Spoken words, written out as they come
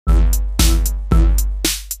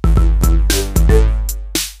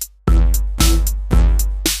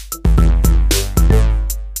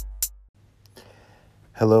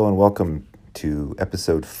Hello and welcome to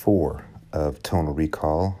episode 4 of Tonal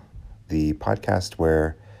Recall, the podcast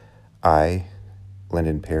where I,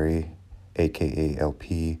 Lyndon Perry, aka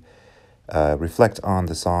LP, reflect on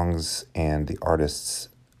the songs and the artists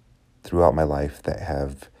throughout my life that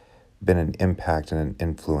have been an impact and an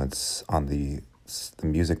influence on the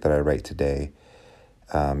music that I write today,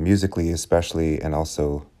 musically especially, and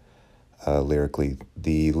also lyrically.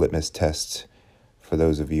 The litmus test for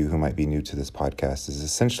those of you who might be new to this podcast is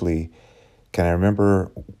essentially, can I remember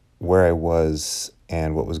where I was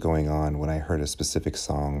and what was going on when I heard a specific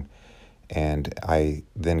song, and I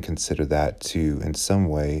then consider that to, in some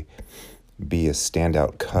way, be a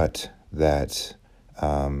standout cut that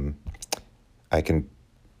I can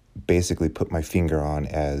basically put my finger on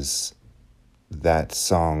as that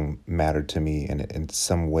song mattered to me and in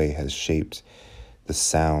some way has shaped the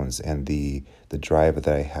sounds and the drive that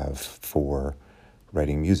I have for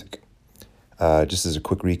writing music. Just as a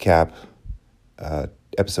quick recap,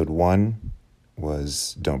 episode 1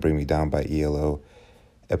 was Don't Bring Me Down by ELO.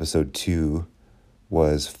 Episode 2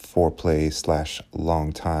 was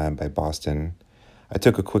Foreplay/Long Time by Boston. I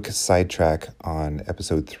took a quick sidetrack on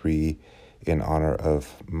episode 3 in honor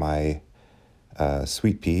of my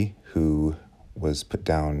Sweet Pea, who was put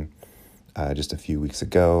down just a few weeks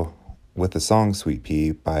ago with the song Sweet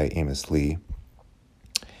Pea by Amos Lee.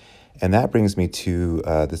 And that brings me to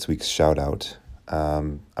this week's shout out.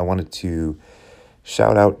 I wanted to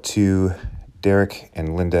shout out to Derek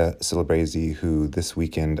and Linda Celebrezzi, who this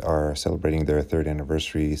weekend are celebrating their 3rd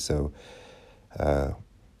anniversary. So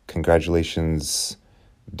congratulations,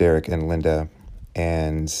 Derek and Linda.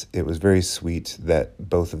 And it was very sweet that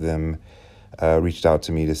both of them reached out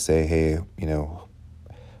to me to say, hey,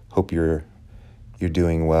 hope you're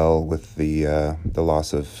doing well with the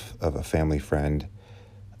loss of a family friend.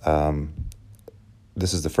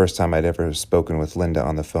 This is the first time I'd ever spoken with Linda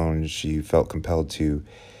on the phone. She felt compelled to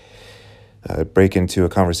break into a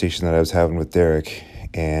conversation that I was having with Derek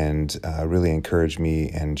and really encourage me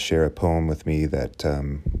and share a poem with me that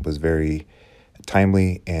was very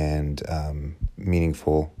timely and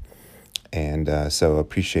meaningful. And so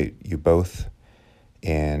appreciate you both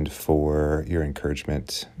and for your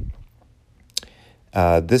encouragement.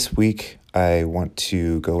 This week, I want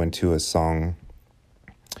to go into a song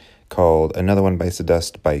called Another One Bites the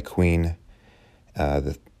Dust by Queen.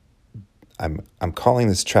 I'm calling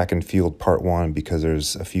this Track and Field Part 1 because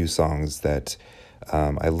there's a few songs that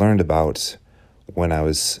I learned about when I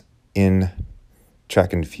was in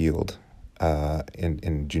track and field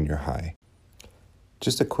in junior high.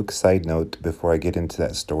 Just a quick side note before I get into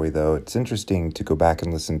that story, though. It's interesting to go back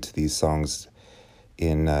and listen to these songs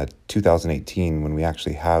in 2018 when we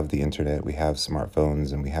actually have the internet, we have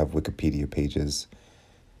smartphones, and we have Wikipedia pages.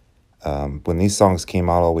 When these songs came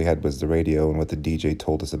out, all we had was the radio and what the DJ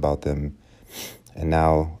told us about them. And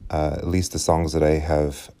now, at least the songs that I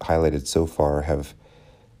have highlighted so far have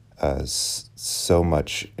so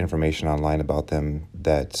much information online about them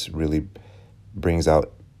that really brings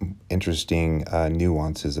out interesting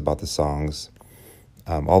nuances about the songs.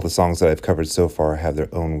 All the songs that I've covered so far have their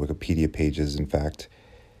own Wikipedia pages, in fact.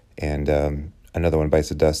 And Another One Bites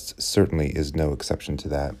the Dust certainly is no exception to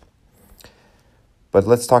that. But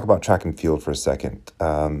let's talk about track and field for a second.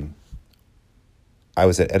 I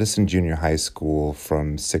was at Edison Junior High School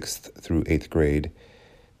from 6th through 8th grade.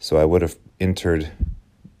 So I would have entered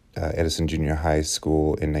Edison Junior High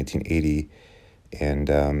School in 1980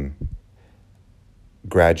 and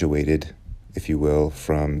graduated, if you will,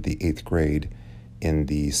 from the 8th grade in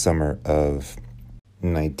the summer of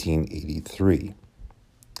 1983.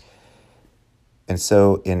 And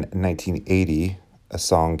so in 1980, a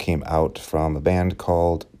song came out from a band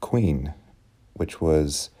called Queen, which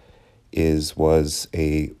was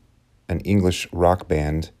an English rock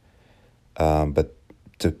band, but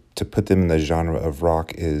to put them in the genre of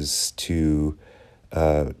rock is to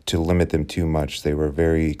limit them too much. They were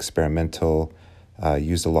very experimental,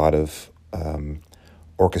 used a lot of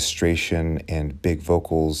orchestration and big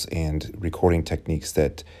vocals and recording techniques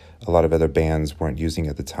that a lot of other bands weren't using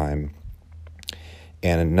at the time.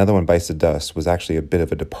 And Another One Bites the Dust was actually a bit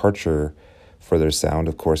of a departure for their sound.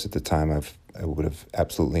 Of course, at the time, I would have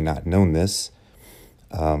absolutely not known this.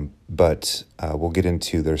 But we'll get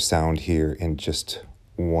into their sound here in just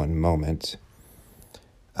one moment.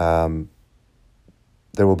 There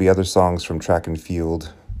will be other songs from Track and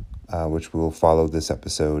Field, which will follow this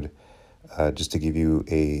episode. Just to give you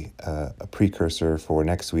a precursor for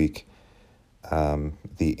next week,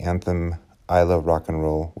 the anthem I Love Rock and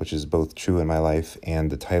Roll, which is both true in my life, and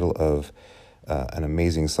the title of an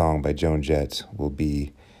amazing song by Joan Jett will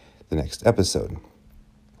be the next episode.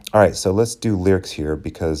 All right, so let's do lyrics here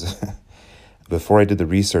because before I did the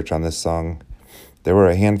research on this song, there were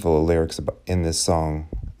a handful of lyrics in this song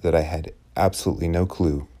that I had absolutely no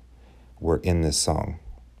clue were in this song.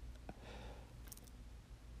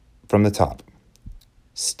 From the top,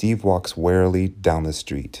 Steve walks warily down the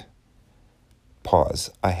street.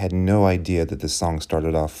 Pause. I had no idea that this song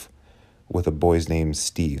started off with a boy's name,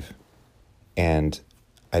 Steve. And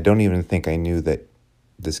I don't even think I knew that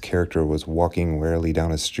this character was walking warily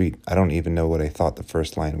down a street. I don't even know what I thought the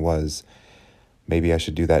first line was. Maybe I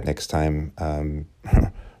should do that next time.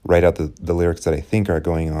 Write out the lyrics that I think are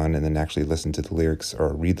going on and then actually listen to the lyrics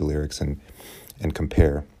or read the lyrics and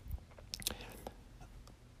compare.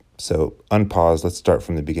 So unpause. Let's start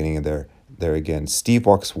from the beginning of there again. Steve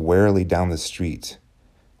walks warily down the street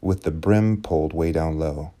with the brim pulled way down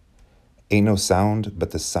low. Ain't no sound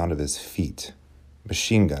but the sound of his feet.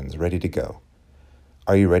 Machine guns ready to go.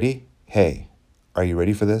 Are you ready? Hey, are you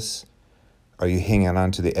ready for this? Are you hanging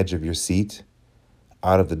on to the edge of your seat?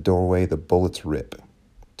 Out of the doorway the bullets rip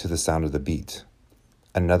to the sound of the beat.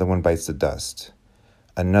 Another one bites the dust.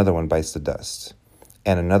 Another one bites the dust.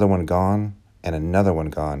 And another one gone, and another one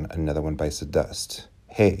gone, another one bites the dust.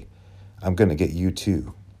 Hey, I'm gonna get you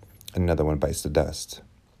too. Another one bites the dust.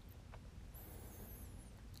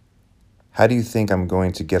 How do you think I'm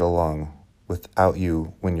going to get along without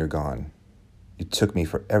you when you're gone? You took me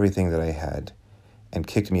for everything that I had and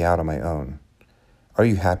kicked me out on my own. Are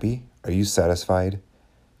you happy? Are you satisfied?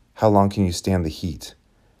 How long can you stand the heat?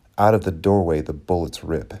 Out of the doorway the bullets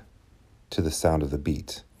rip to the sound of the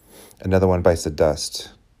beat. Another one bites the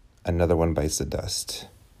dust. Another one bites the dust.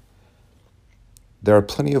 There are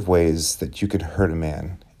plenty of ways that you can hurt a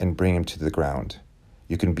man and bring him to the ground.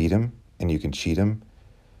 You can beat him and you can cheat him.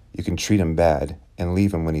 You can treat him bad and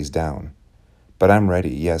leave him when he's down. But I'm ready.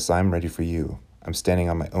 Yes, I'm ready for you. I'm standing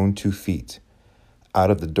on my own 2 feet. Out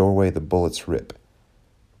of the doorway the bullets rip,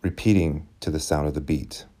 repeating to the sound of the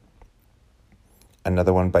beat.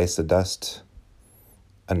 Another one bites the dust.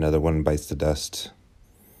 Another one bites the dust.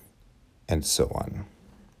 And so on.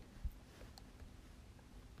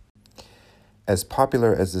 As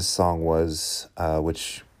popular as this song was,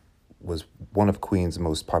 which was one of Queen's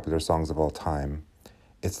most popular songs of all time,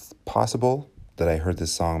 it's possible that I heard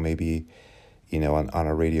this song maybe, on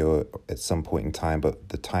a radio at some point in time, but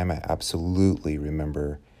the time I absolutely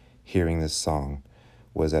remember hearing this song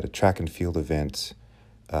was at a track and field event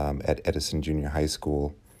at Edison Junior High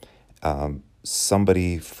School.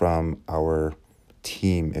 Somebody from our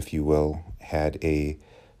team, if you will, had a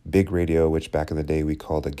big radio, which back in the day we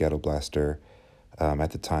called a ghetto blaster.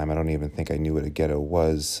 At the time, I don't even think I knew what a ghetto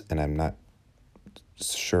was, and I'm not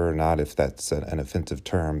sure or not if that's an offensive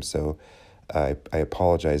term, so I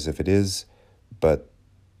apologize if it is, but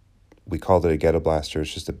we called it a ghetto blaster.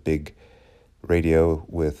 It's just a big radio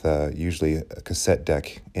with usually a cassette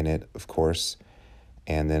deck in it, of course,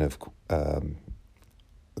 and then a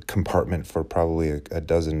compartment for probably a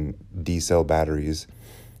dozen D-cell batteries.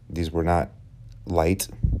 These were not light,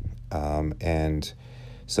 and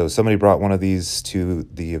so somebody brought one of these to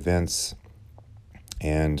the events,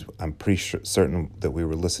 and I'm pretty certain that we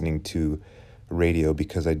were listening to radio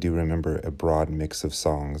because I do remember a broad mix of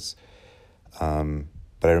songs.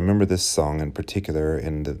 But I remember this song in particular,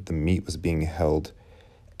 and the meet was being held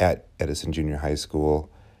at Edison Junior High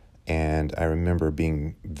School, and I remember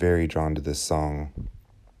being very drawn to this song,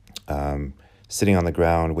 sitting on the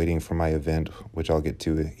ground waiting for my event, which I'll get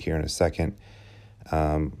to here in a second,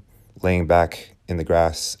 laying back in the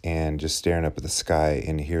grass and just staring up at the sky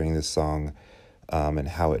and hearing this song, and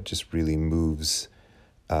how it just really moves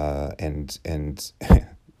and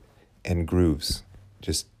and grooves,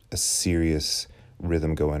 just a serious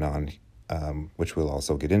rhythm going on, which we'll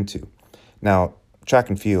also get into. Now, track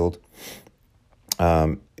and field,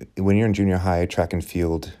 when you're in junior high, track and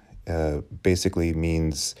field basically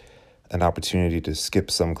means an opportunity to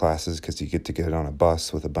skip some classes because you get on a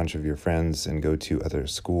bus with a bunch of your friends and go to other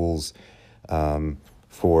schools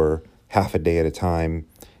for half a day at a time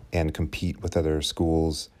and compete with other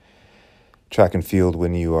schools. Track and field,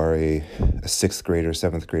 when you are a 6th grader,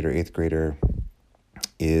 7th grader, 8th grader,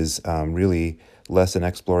 is really less an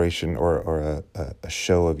exploration or a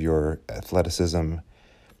show of your athleticism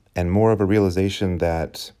and more of a realization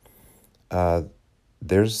that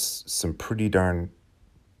there's some pretty darn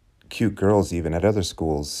cute girls even at other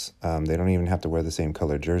schools. They don't even have to wear the same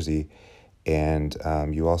color jersey. And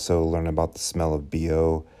you also learn about the smell of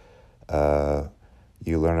BO.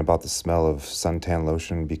 You learn about the smell of suntan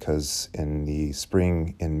lotion because in the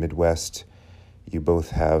spring in Midwest, you both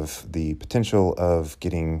have the potential of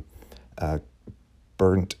getting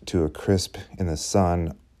burnt to a crisp in the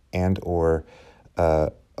sun and or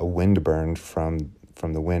a wind burn from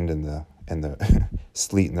the wind and the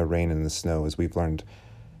sleet and the rain and the snow, as we've learned,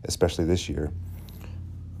 especially this year.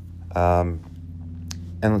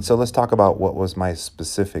 And so let's talk about what was my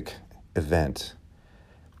specific event.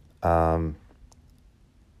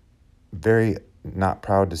 Very not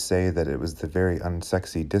proud to say that it was the very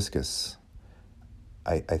unsexy discus.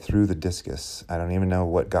 I threw the discus. I don't even know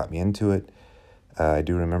what got me into it. I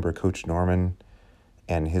do remember Coach Norman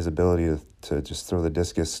and his ability to just throw the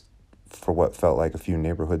discus for what felt like a few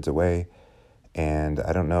neighborhoods away. And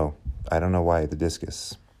I don't know. I don't know why the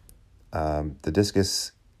discus. The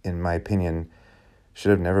discus, in my opinion, should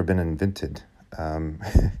have never been invented.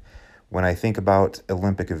 When I think about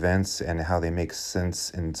Olympic events and how they make sense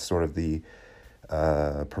in sort of the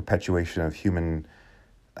perpetuation of human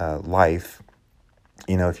life,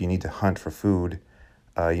 if you need to hunt for food,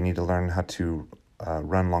 you need to learn how to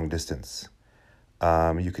run long distance.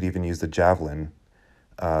 You could even use the javelin.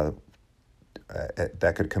 That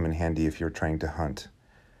could come in handy if you're trying to hunt.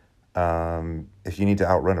 If you need to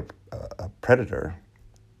outrun a predator,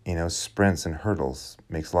 sprints and hurdles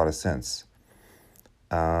makes a lot of sense.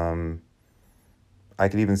 I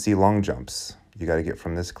could even see long jumps. You got to get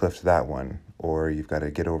from this cliff to that one, or you've got to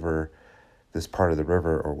get over this part of the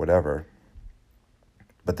river or whatever.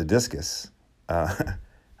 But the discus,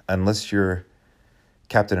 unless you're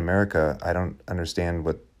Captain America, I don't understand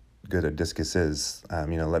what good a discus is.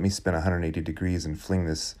 Let me spin 180 degrees and fling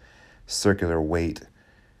this circular weight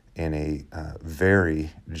in a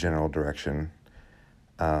very general direction.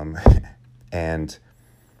 And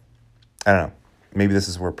I don't know, maybe this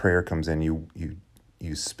is where prayer comes in.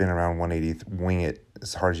 You spin around 180, wing it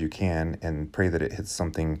as hard as you can, and pray that it hits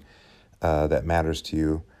something that matters to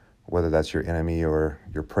you, whether that's your enemy or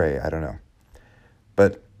your prey. I don't know.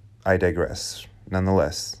 But I digress.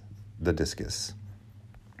 Nonetheless, the discus.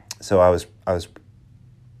 So I was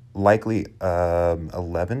likely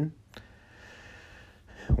 11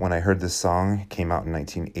 when I heard this song. It came out in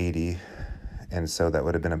 1980, and so that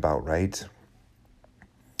would have been about right.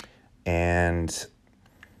 And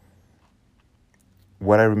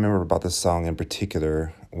what I remember about this song in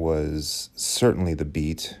particular was certainly the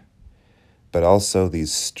beat, but also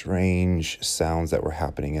these strange sounds that were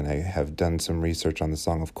happening. And I have done some research on the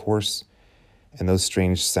song, of course, and those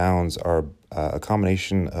strange sounds are a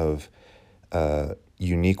combination of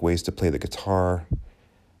unique ways to play the guitar,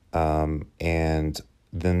 and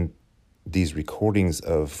then these recordings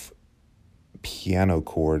of piano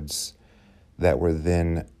chords that were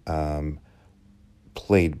then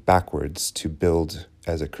played backwards to build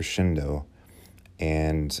as a crescendo.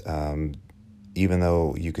 And even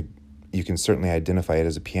though you can certainly identify it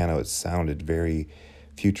as a piano, it sounded very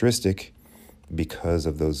futuristic because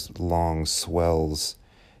of those long swells.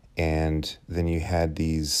 And then you had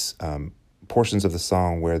these portions of the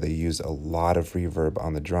song where they use a lot of reverb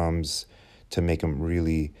on the drums to make them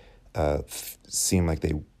really seem like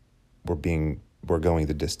they were going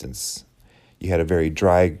the distance. You had a very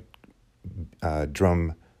dry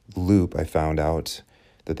drum loop. I found out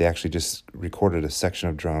that they actually just recorded a section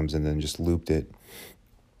of drums and then just looped it.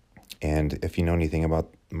 And if you know anything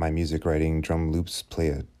about my music writing, drum loops play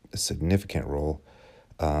a significant role.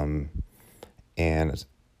 So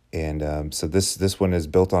this one is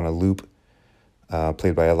built on a loop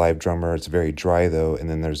played by a live drummer. It's very dry though, and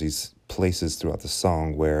then there's these places throughout the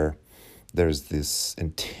song where there's this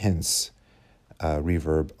intense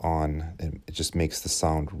reverb on, and it just makes the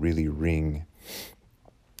sound really ring.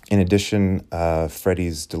 In addition,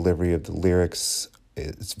 Freddie's delivery of the lyrics,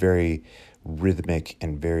 it's very rhythmic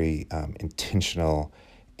and very intentional,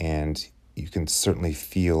 and you can certainly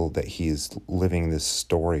feel that he is living this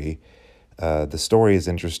story. The story is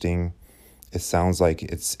interesting. It sounds like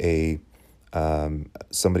it's a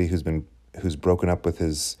somebody who's broken up with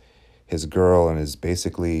his girl and is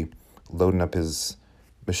basically loading up his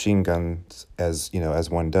machine guns as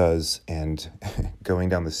one does, and going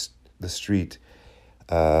down the street.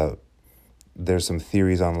 There's some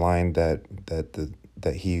theories online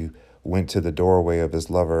that he went to the doorway of his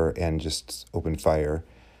lover and just opened fire.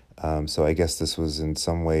 So I guess this was in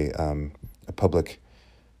some way a public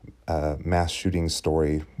mass shooting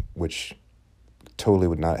story, which totally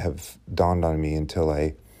would not have dawned on me until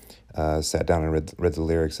I sat down and read the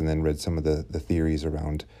lyrics, and then read some of the theories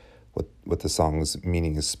around what the song's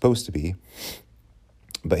meaning is supposed to be.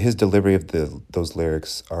 But his delivery of those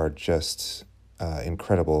lyrics are just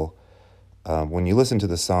incredible. When you listen to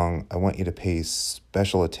the song, I want you to pay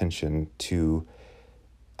special attention to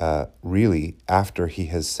really after he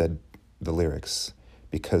has said the lyrics,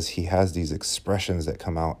 because he has these expressions that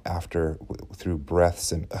come out after through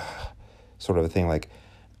breaths and sort of a thing like,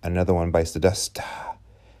 another one bites the dust.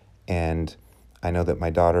 And I know that my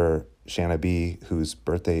daughter, Shanna B., whose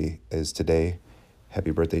birthday is today,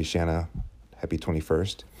 happy birthday, Shanna, happy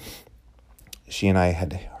 21st. She and I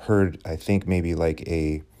had heard, I think maybe like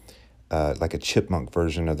a chipmunk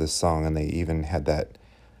version of this song, and they even had that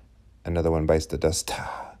Another One Bites the Dust.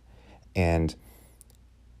 And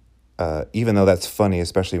even though that's funny,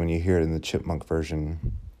 especially when you hear it in the chipmunk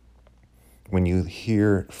version, when you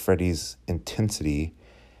hear Freddie's intensity,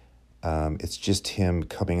 it's just him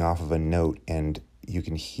coming off of a note, and you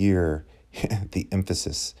can hear the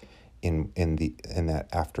emphasis in that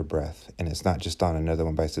after breath. And it's not just on Another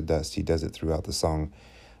One Bites the Dust. He does it throughout the song,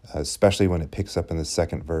 especially when it picks up in the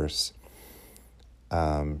second verse.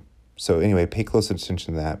 So anyway, pay close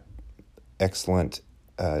attention to that. Excellent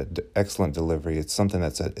delivery. It's something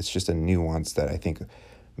it's just a nuance that I think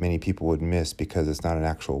many people would miss because it's not an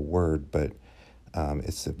actual word, but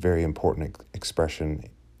it's a very important expression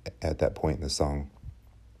at that point in the song.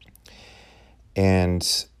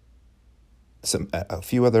 And a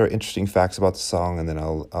few other interesting facts about the song, and then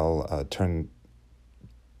I'll turn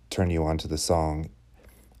you on to the song.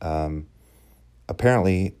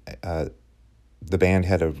 Apparently, the band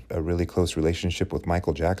had a really close relationship with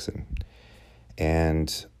Michael Jackson.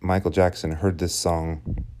 And Michael Jackson heard this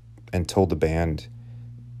song and told the band,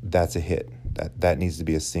 that's a hit. That needs to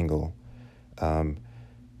be a single.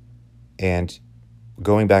 And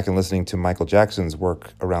going back and listening to Michael Jackson's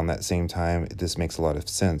work around that same time, this makes a lot of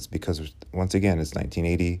sense because, once again, it's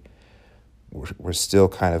 1980. We're still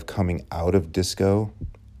kind of coming out of disco.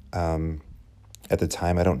 At the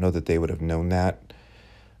time, I don't know that they would have known that,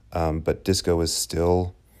 but disco was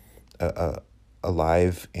still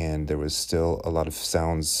alive, and there was still a lot of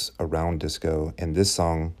sounds around disco, and this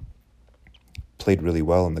song played really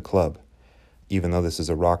well in the club. Even though this is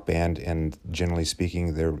a rock band, and generally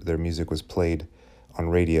speaking, their music was played on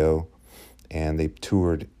radio, and they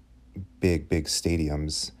toured big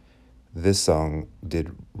stadiums, this song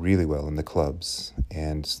did really well in the clubs,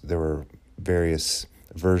 and there were various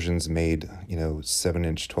versions made,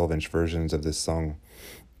 7-inch, 12-inch versions of this song,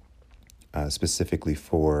 specifically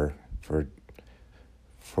for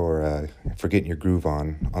getting your groove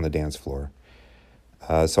on the dance floor.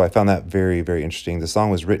 So I found that very, very interesting. The song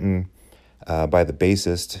was written by the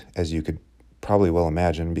bassist, as you could probably well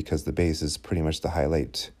imagine, because the bass is pretty much the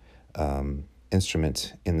highlight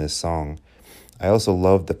instrument in this song. I also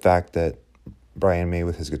love the fact that Brian May,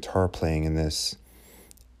 with his guitar playing in this,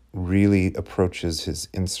 really approaches his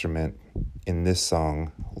instrument in this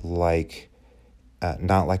song like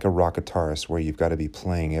not like a rock guitarist where you've got to be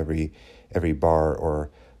playing every bar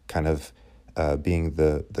or kind of being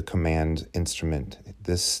the command instrument.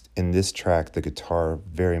 In this track, the guitar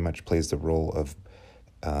very much plays the role of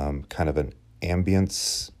kind of an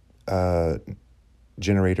ambience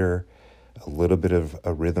generator, a little bit of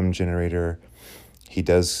a rhythm generator. He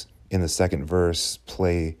does, in the second verse,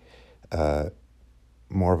 play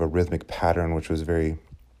more of a rhythmic pattern, which was very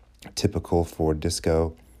typical for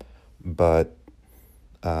disco. But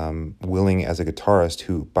Willing, as a guitarist,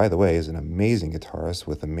 who, by the way, is an amazing guitarist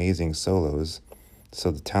with amazing solos,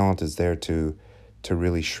 so the talent is there to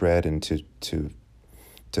really shred and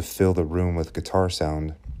to fill the room with guitar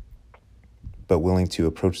sound, but willing to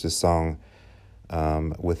approach this song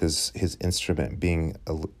with his instrument being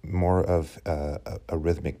more of a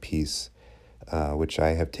rhythmic piece, which I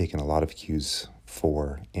have taken a lot of cues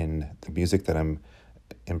for in the music that I'm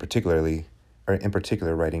in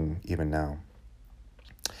particular writing even now.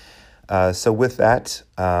 So with that,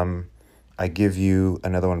 I give you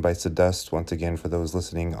Another One Bites the Dust. Once again, for those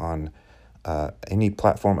listening on any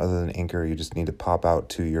platform other than Anchor, you just need to pop out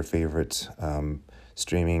to your favorite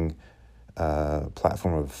streaming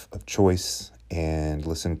platform of choice and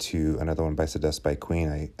listen to Another One Bites the Dust by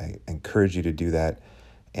Queen. I encourage you to do that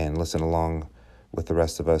and listen along with the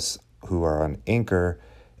rest of us who are on Anchor,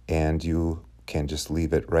 and you can just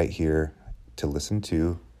leave it right here to listen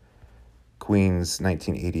to Queen's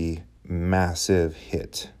 1980 massive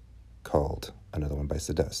hit called Another One Bites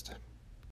the Dust.